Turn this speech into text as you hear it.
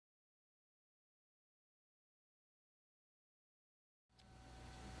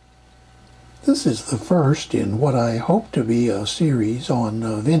This is the first in what I hope to be a series on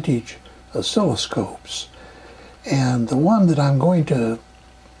vintage oscilloscopes. And the one that I'm going to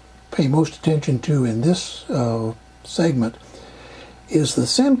pay most attention to in this segment is the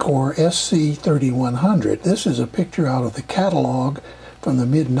Sencore SC3100. This is a picture out of the catalog from the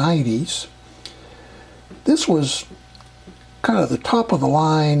mid-90s. This was kind of the top of the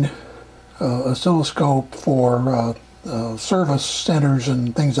line oscilloscope for service centers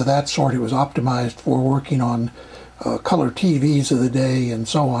and things of that sort. It was optimized for working on color TVs of the day and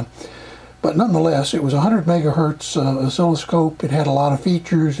so on. But nonetheless, it was a 100 megahertz oscilloscope. It had a lot of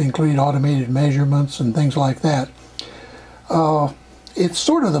features, including automated measurements and things like that. It's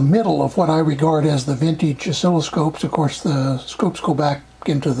sort of the middle of what I regard as the vintage oscilloscopes. Of course, the scopes go back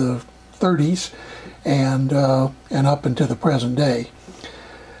into the 30s and up into the present day.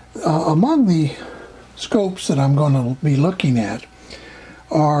 Among the scopes that I'm going to be looking at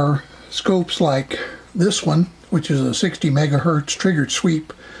are scopes like this one, which is a 60 megahertz triggered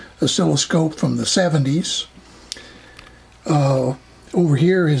sweep oscilloscope from the 70s. Over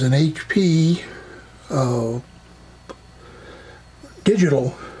here is an HP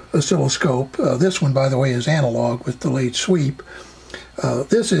digital oscilloscope. This one, by the way, is analog with delayed sweep.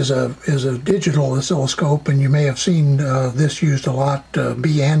 This is a digital oscilloscope, and you may have seen this used a lot.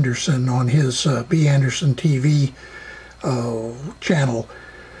 B. Anderson on his B. Anderson TV channel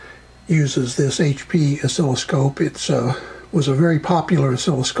uses this HP oscilloscope. It was a very popular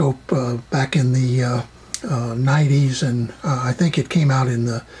oscilloscope back in the 90s, and I think it came out in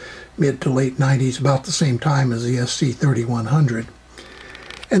the mid to late 90s, about the same time as the SC3100.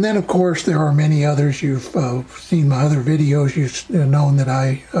 And then, of course, there are many others. You've seen my other videos. You've known that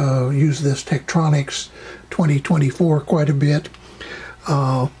I use this Tektronix 2024 quite a bit.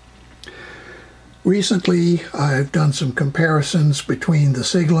 Recently, I've done some comparisons between the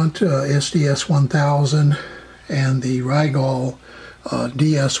Siglent SDS1000 and the Rigol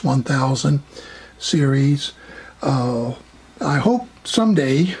DS1000 series. I hope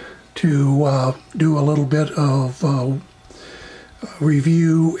someday to do a little bit of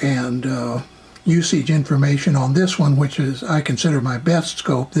review and usage information on this one, which is I consider my best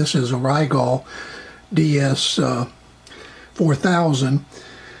scope. This is a Rigol DS4000.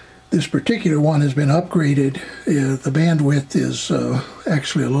 This particular one has been upgraded. The bandwidth is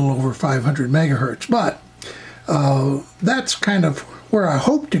actually a little over 500 megahertz, but that's kind of where I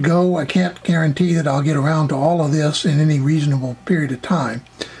hope to go. I can't guarantee that I'll get around to all of this in any reasonable period of time.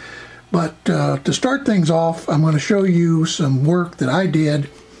 But to start things off, I'm going to show you some work that I did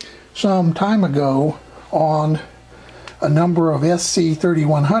some time ago on a number of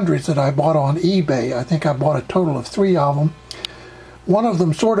SC3100s that I bought on eBay. I think I bought a total of 3 of them. One of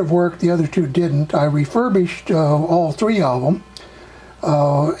them sort of worked, the other 2 didn't. I refurbished all 3 of them.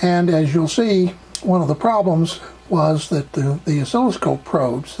 And as you'll see, one of the problems was that the oscilloscope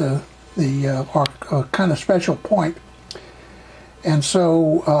probes are a kind of special point. And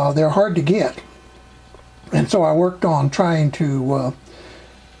so they're hard to get. And so I worked on trying to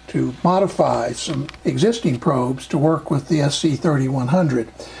modify some existing probes to work with the SC3100.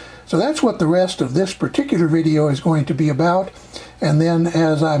 So that's what the rest of this particular video is going to be about. And then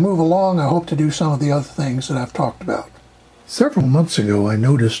as I move along, I hope to do some of the other things that I've talked about. Several months ago, I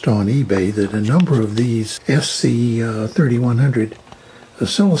noticed on eBay that a number of these SC3100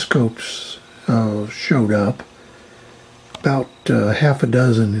 oscilloscopes showed up. About half a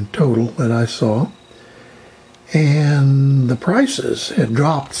dozen in total that I saw, and the prices had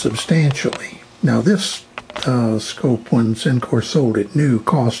dropped substantially. Now this scope, when Sencore sold it new,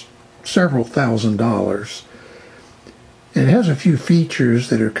 cost several $1,000s. It has a few features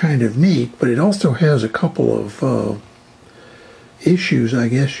that are kind of neat, but it also has a couple of issues, I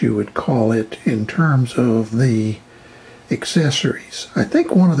guess you would call it, in terms of the accessories. I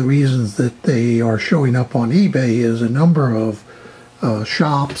think one of the reasons that they are showing up on eBay is a number of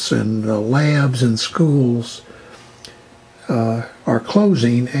shops and labs and schools are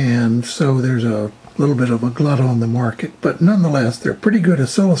closing, and so there's a little bit of a glut on the market. But nonetheless, they're pretty good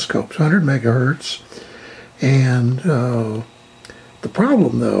oscilloscopes, 100 megahertz. And the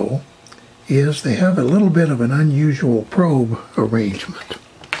problem, though, is they have a little bit of an unusual probe arrangement.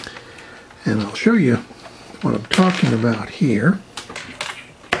 And I'll show you what I'm talking about here.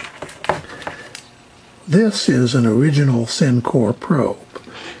 This is an original Sencore probe,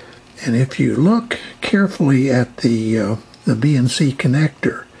 and if you look carefully at the BNC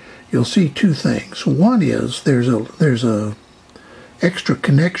connector, you'll see 2 things. One is there's a extra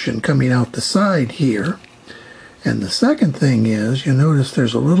connection coming out the side here, and the second thing is you'll notice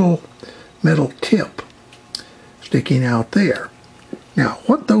there's a little metal tip sticking out there. Now,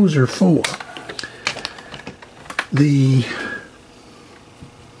 what those are for The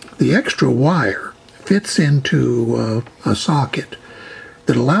extra wire fits into a socket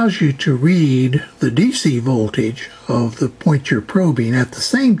that allows you to read the DC voltage of the point you're probing at the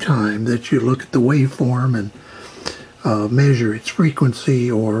same time that you look at the waveform and measure its frequency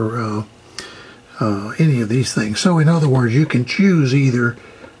or any of these things. So in other words, you can choose either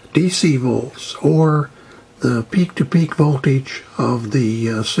DC volts or the peak-to-peak voltage of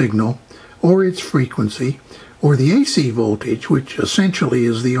the signal or its frequency, or the AC voltage, which essentially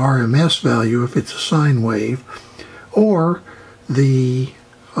is the RMS value if it's a sine wave, or the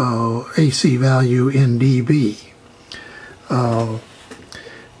AC value in dB. The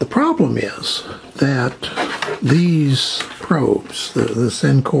problem is that these probes, the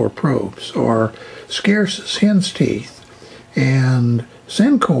Sencore probes, are scarce as hen's teeth, and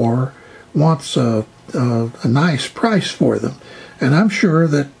Sencore wants a nice price for them, and I'm sure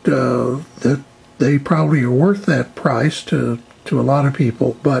that they probably are worth that price to a lot of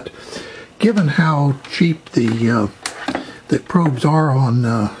people. But given how cheap the probes are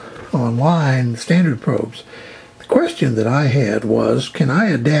online, standard probes, the question that I had was, can I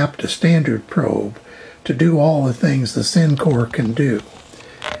adapt a standard probe to do all the things the Sencore can do?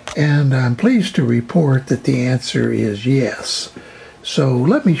 And I'm pleased to report that the answer is yes. So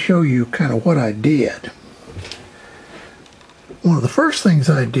let me show you kind of what I did. One of the first things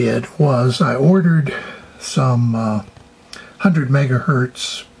I did was I ordered some 100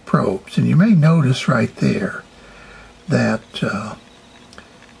 megahertz probes, and you may notice right there that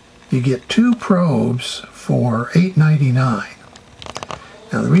you get 2 probes for $8.99.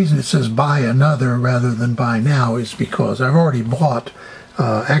 Now the reason it says buy another rather than buy now is because I've already bought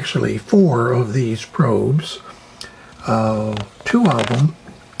actually 4 of these probes. 2 of them,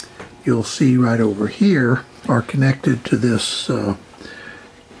 you'll see right over here, are connected to this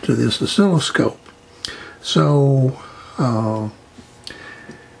oscilloscope. So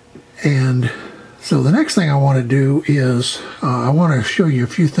so the next thing I want to do is I want to show you a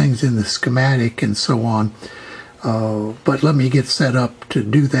few things in the schematic and so on, but let me get set up to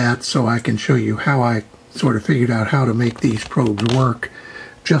do that so I can show you how I sort of figured out how to make these probes work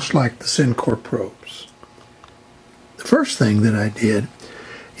just like the Sencore probes. The first thing that I did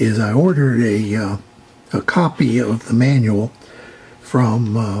is I ordered a copy of the manual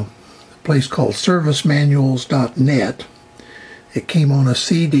from a place called servicemanuals.net. It came on a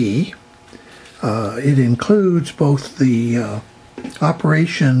CD. It includes both the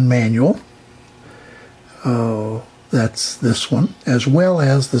operation manual, that's this one, as well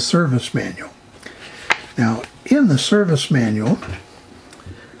as the service manual. Now, in the service manual,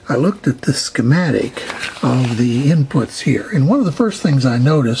 I looked at the schematic of the inputs here, and one of the first things I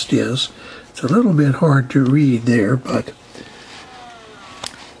noticed is, it's a little bit hard to read there, but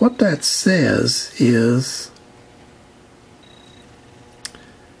what that says is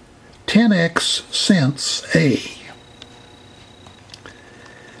 10x sense A.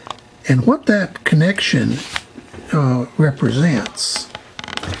 And what that connection represents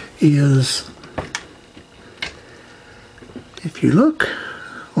is, if you look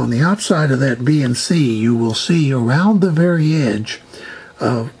on the outside of that B and C, you will see around the very edge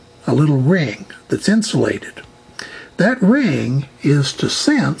of a little ring that's insulated. That ring is to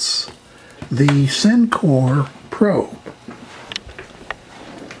sense the Sencore probe.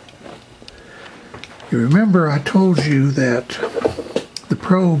 You remember I told you that the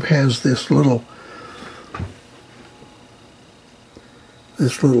probe has this little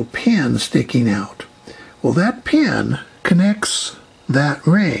pin sticking out. Well, that pin connects that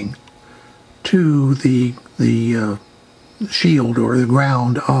ring to the shield or the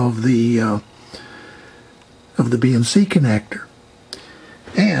ground of the BNC connector,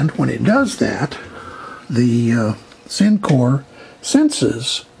 and when it does that, the Sencore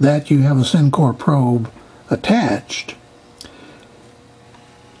senses that you have a Sencore probe attached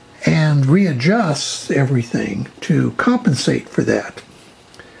and readjusts everything to compensate for that.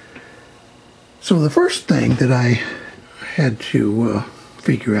 So the first thing that I had to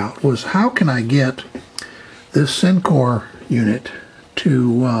figure out was, how can I get this Sencore unit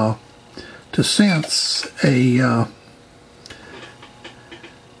to sense a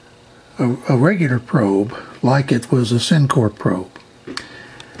regular probe like it was a Sencore probe.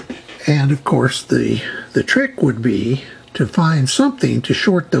 And of course the trick would be to find something to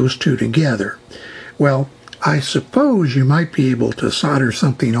short those two together. Well, I suppose you might be able to solder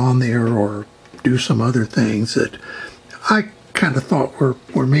something on there or do some other things that I kind of thought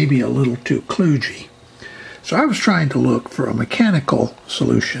were maybe a little too kludgy. So I was trying to look for a mechanical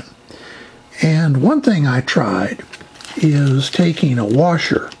solution. And one thing I tried is taking a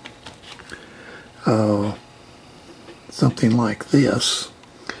washer, something like this,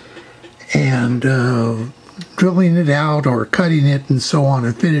 and drilling it out or cutting it and so on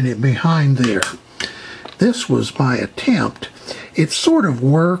and fitting it behind there. This was my attempt. It sort of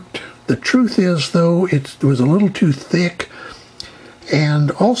worked. The truth is, though, it was a little too thick, and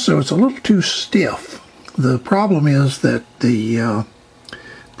also it's a little too stiff. The problem is that the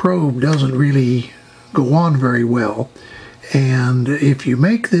probe doesn't really go on very well, and if you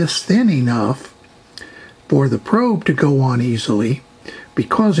make this thin enough for the probe to go on easily,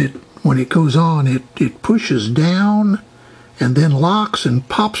 because when it goes on, it pushes down and then locks and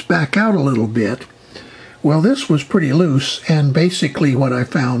pops back out a little bit. Well, this was pretty loose, and basically what I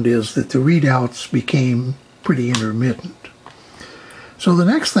found is that the readouts became pretty intermittent. So the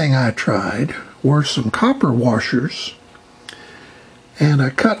next thing I tried were some copper washers, and I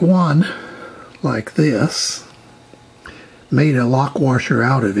cut one like this, made a lock washer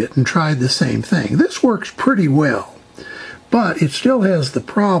out of it, and tried the same thing. This works pretty well, but it still has the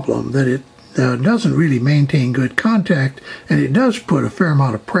problem that it doesn't really maintain good contact, and it does put a fair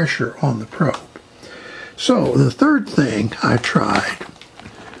amount of pressure on the probe. So the third thing I tried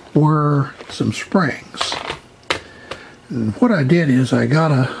were some springs. And what I did is I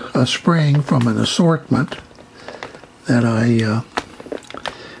got a spring from an assortment that I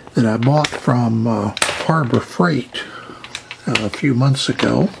bought from Harbor Freight a few months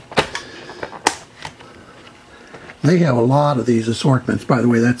ago. They have a lot of these assortments. By the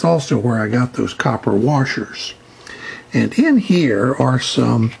way, that's also where I got those copper washers. And in here are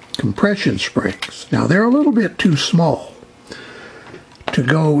some compression springs. Now, they're a little bit too small to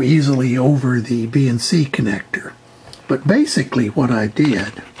go easily over the BNC connector. But basically what I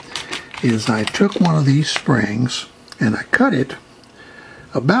did is I took one of these springs and I cut it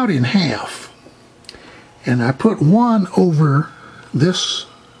about in half. And I put one over this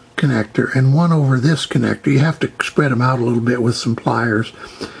connector and one over this connector. You have to spread them out a little bit with some pliers.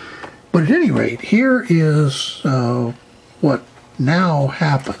 But at any rate, here is what now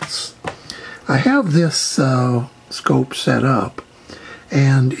happens. I have this scope set up,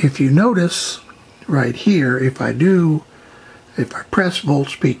 and if you notice right here, if I press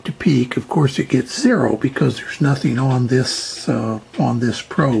volts peak to peak, of course it gets 0 because there's nothing on this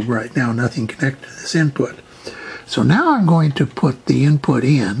probe right now, nothing connected to this input. So now I'm going to put the input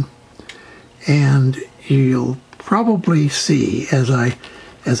in, and you'll probably see as I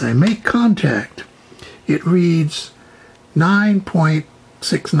make contact, it reads 9.69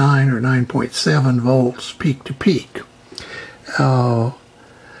 or 9.7 volts peak to peak. Now,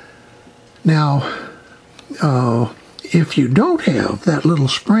 if you don't have that little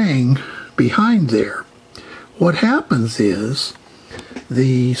spring behind there, what happens is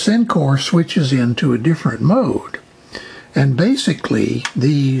the Sencore switches into a different mode, and basically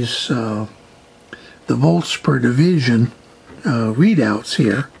these the volts per division readouts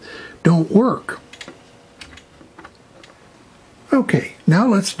here don't work. Okay, now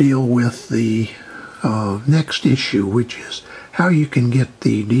let's deal with the next issue, which is how you can get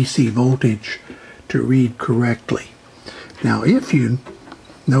the DC voltage to read correctly. Now, if you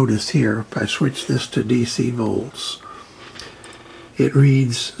notice here, if I switch this to DC volts, it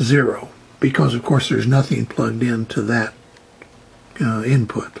reads 0, because of course there's nothing plugged into that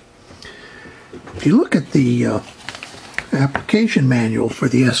input. If you look at the application manual for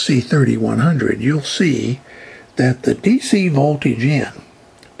the SC3100, you'll see that the DC voltage in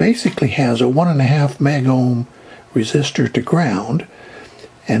basically has a 1.5 meg-ohm resistor to ground,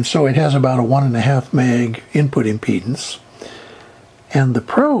 and so it has about a 1.5 meg input impedance, and the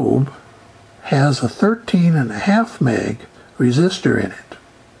probe has a 13.5 meg resistor in it,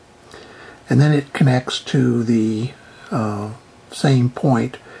 and then it connects to the same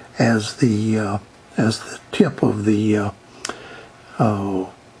point as the tip of the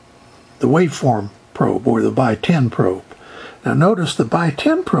waveform probe, or the by 10 probe. Now notice the by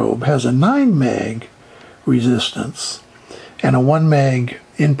 10 probe has a 9 meg resistance and a 1 meg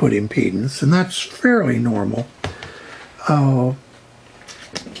input impedance, and that's fairly normal. So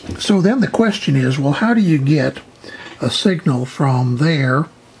then the question is, well, how do you get a signal from there,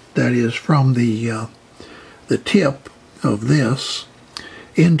 that is from the tip of this,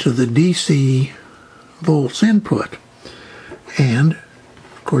 into the DC volts input? And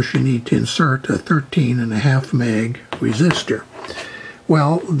of course you need to insert a 13.5 meg resistor.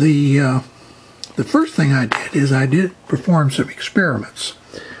 Well, the first thing I did is I did perform some experiments.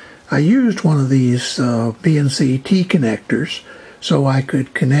 I used one of these BNC T connectors so I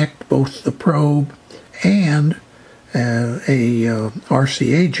could connect both the probe and a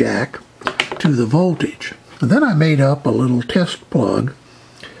RCA jack to the voltage. And then I made up a little test plug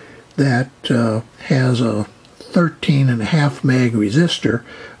that has a 13.5 meg resistor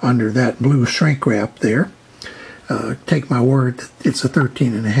under that blue shrink wrap there. Take my word that it's a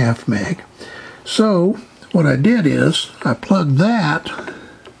 13.5 meg. So what I did is I plugged that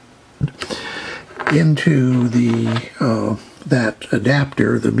into the that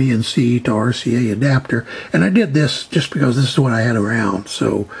adapter, the BNC to RCA adapter, and I did this just because this is what I had around.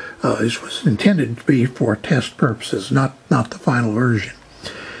 So this was intended to be for test purposes, not the final version.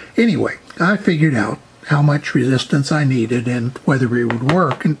 Anyway, I figured out how much resistance I needed and whether it would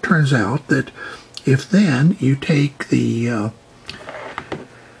work, and it turns out that if then you take the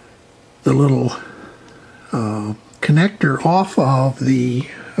little connector off of the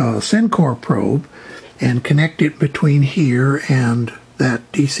Sencore probe and connect it between here and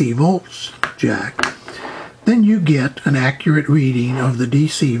that DC volts jack, then you get an accurate reading of the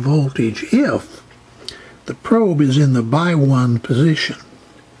DC voltage if the probe is in the by one position.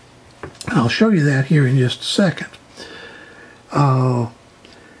 I'll show you that here in just a second. Now,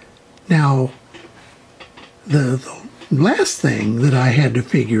 the last thing that I had to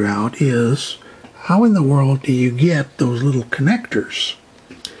figure out is how in the world do you get those little connectors?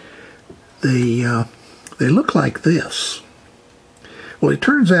 They look like this. Well, it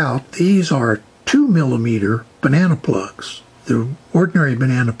turns out these are 2 millimeter banana plugs. The ordinary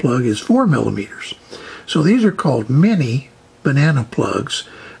banana plug is 4 millimeters. So these are called mini banana plugs,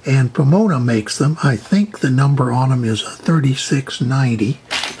 and Pomona makes them. I think the number on them is a 3690. In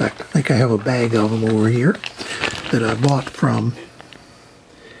fact, I think I have a bag of them over here that I bought from,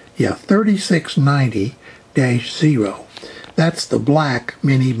 3690-0. That's the black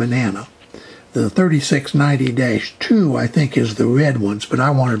mini banana. The 3690-2, I think, is the red ones, but I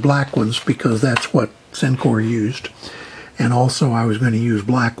wanted black ones because that's what Sencore used. And also I was going to use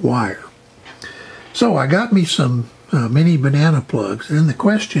black wire. So I got me some mini banana plugs, and the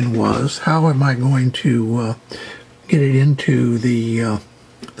question was, how am I going to get it into the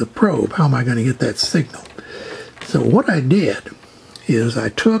probe? How am I going to get that signal? So what I did is I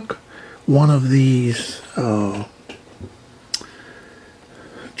took one of these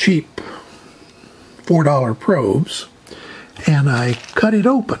cheap $4 probes and I cut it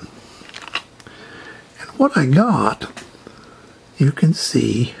open. And what I got, you can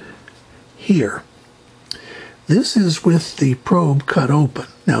see here. This is with the probe cut open.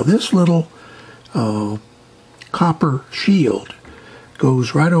 Now this little copper shield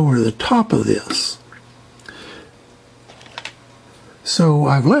goes right over the top of this. So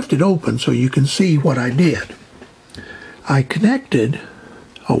I've left it open so you can see what I did. I connected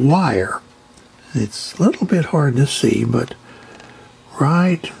a wire. It's a little bit hard to see, but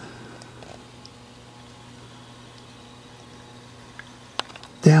right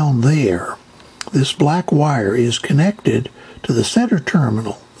down there, this black wire is connected to the center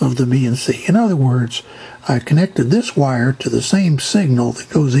terminal of the BNC. In other words, I connected this wire to the same signal that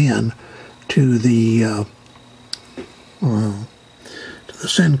goes in to the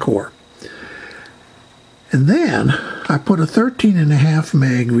Sencore. And then I put a 13.5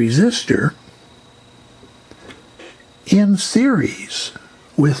 meg resistor in series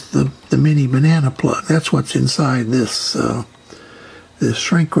with the mini banana plug. That's what's inside this this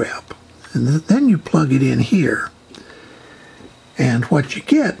shrink wrap. And then you plug it in here. And what you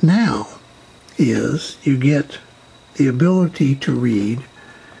get now is you get the ability to read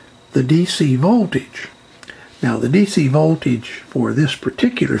the DC voltage. Now the DC voltage for this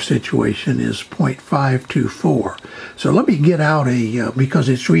particular situation is 0.524. So let me get out because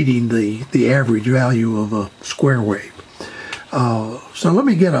it's reading the average value of a square wave. So let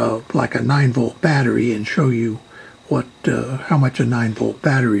me get like a 9-volt battery and show you how much a 9-volt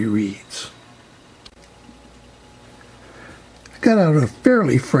battery reads. I got out a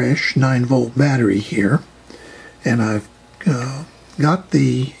fairly fresh 9-volt battery here, and I've got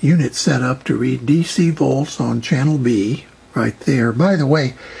the unit set up to read DC volts on channel B right there. By the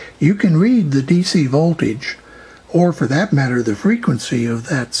way, you can read the DC voltage, or for that matter the frequency of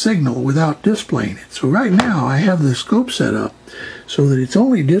that signal, without displaying it. So right now I have the scope set up so that it's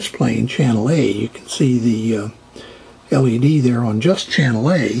only displaying channel A. You can see the LED there on just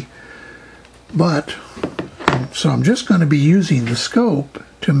channel A, but so I'm just going to be using the scope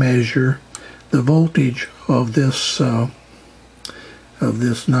to measure the voltage of this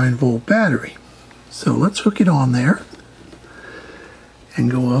 9-volt battery. So let's hook it on there and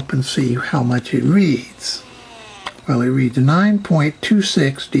go up and see how much it reads. Well, it reads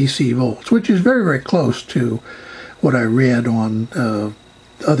 9.26 DC volts, which is very, very close to what I read on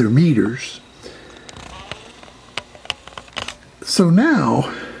other meters. So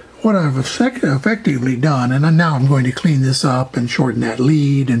now what I've effectively done, and now I'm going to clean this up and shorten that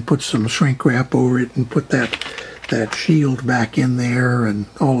lead and put some shrink wrap over it and put that shield back in there and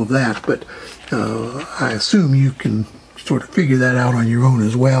all of that, but I assume you can sort of figure that out on your own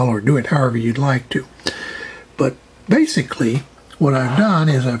as well, or do it however you'd like to. But basically what I've done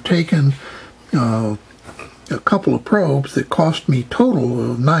is I've taken a couple of probes that cost me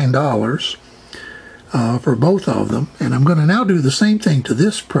total of $9 for both of them, and I'm going to now do the same thing to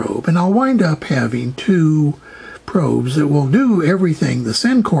this probe, and I'll wind up having two probes that will do everything the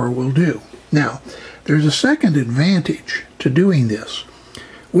Sencore will do. Now, there's a second advantage to doing this.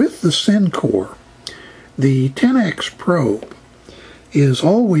 With the Sencore, the 10X probe is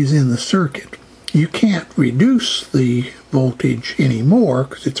always in the circuit. You can't reduce the voltage anymore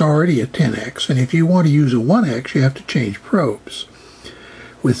because it's already a 10X, and if you want to use a 1X, you have to change probes.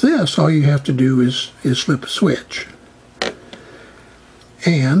 With this, all you have to do is flip a switch,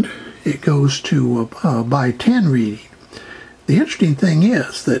 and it goes to a by 10 reading. The interesting thing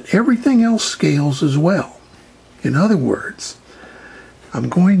is that everything else scales as well. In other words, I'm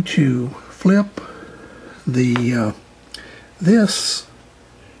going to flip the this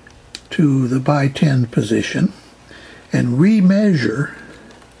to the by 10 position and remeasure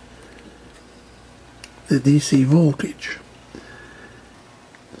the DC voltage.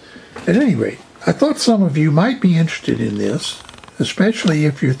 At any rate, I thought some of you might be interested in this, especially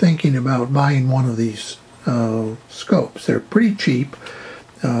if you're thinking about buying one of these scopes. They're pretty cheap.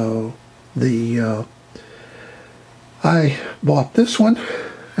 I bought this one,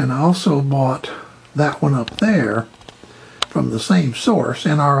 and I also bought that one up there from the same source,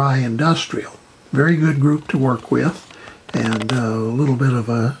 NRI Industrial. Very good group to work with, and a little bit of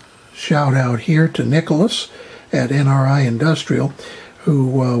a shout out here to Nicholas at NRI Industrial, who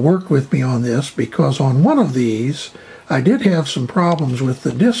worked with me on this, because on one of these I did have some problems with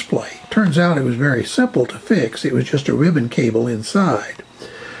the display. Turns out it was very simple to fix. It was just a ribbon cable inside.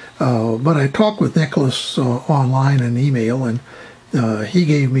 But I talked with Nicholas online and email, and he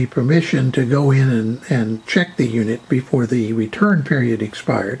gave me permission to go in and check the unit before the return period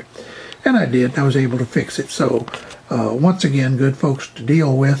expired. And I did. I was able to fix it. So once again, good folks to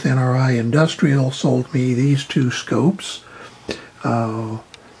deal with. NRI Industrial sold me these two scopes.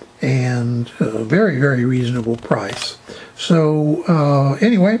 And a very, very reasonable price. So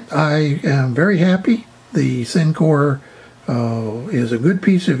anyway, I am very happy. The Sencore is a good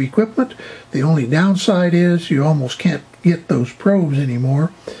piece of equipment. The only downside is you almost can't get those probes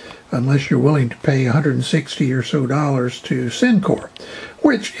anymore unless you're willing to pay $160 or so to Sencore,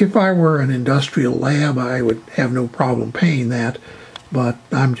 which if I were an industrial lab I would have no problem paying that, but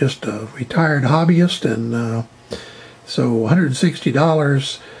I'm just a retired hobbyist, and so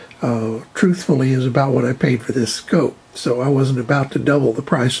 $160 truthfully is about what I paid for this scope. So I wasn't about to double the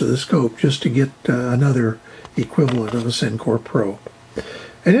price of the scope just to get another equivalent of a Sencore probe.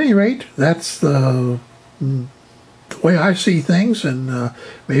 At any rate, that's the way I see things, and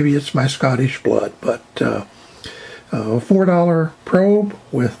maybe it's my Scottish blood, but a $4 probe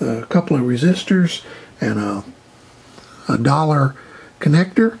with a couple of resistors and a $1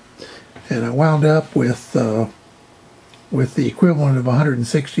 connector, and I wound up with the equivalent of a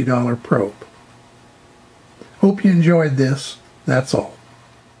 $160 probe. Hope you enjoyed this. That's all.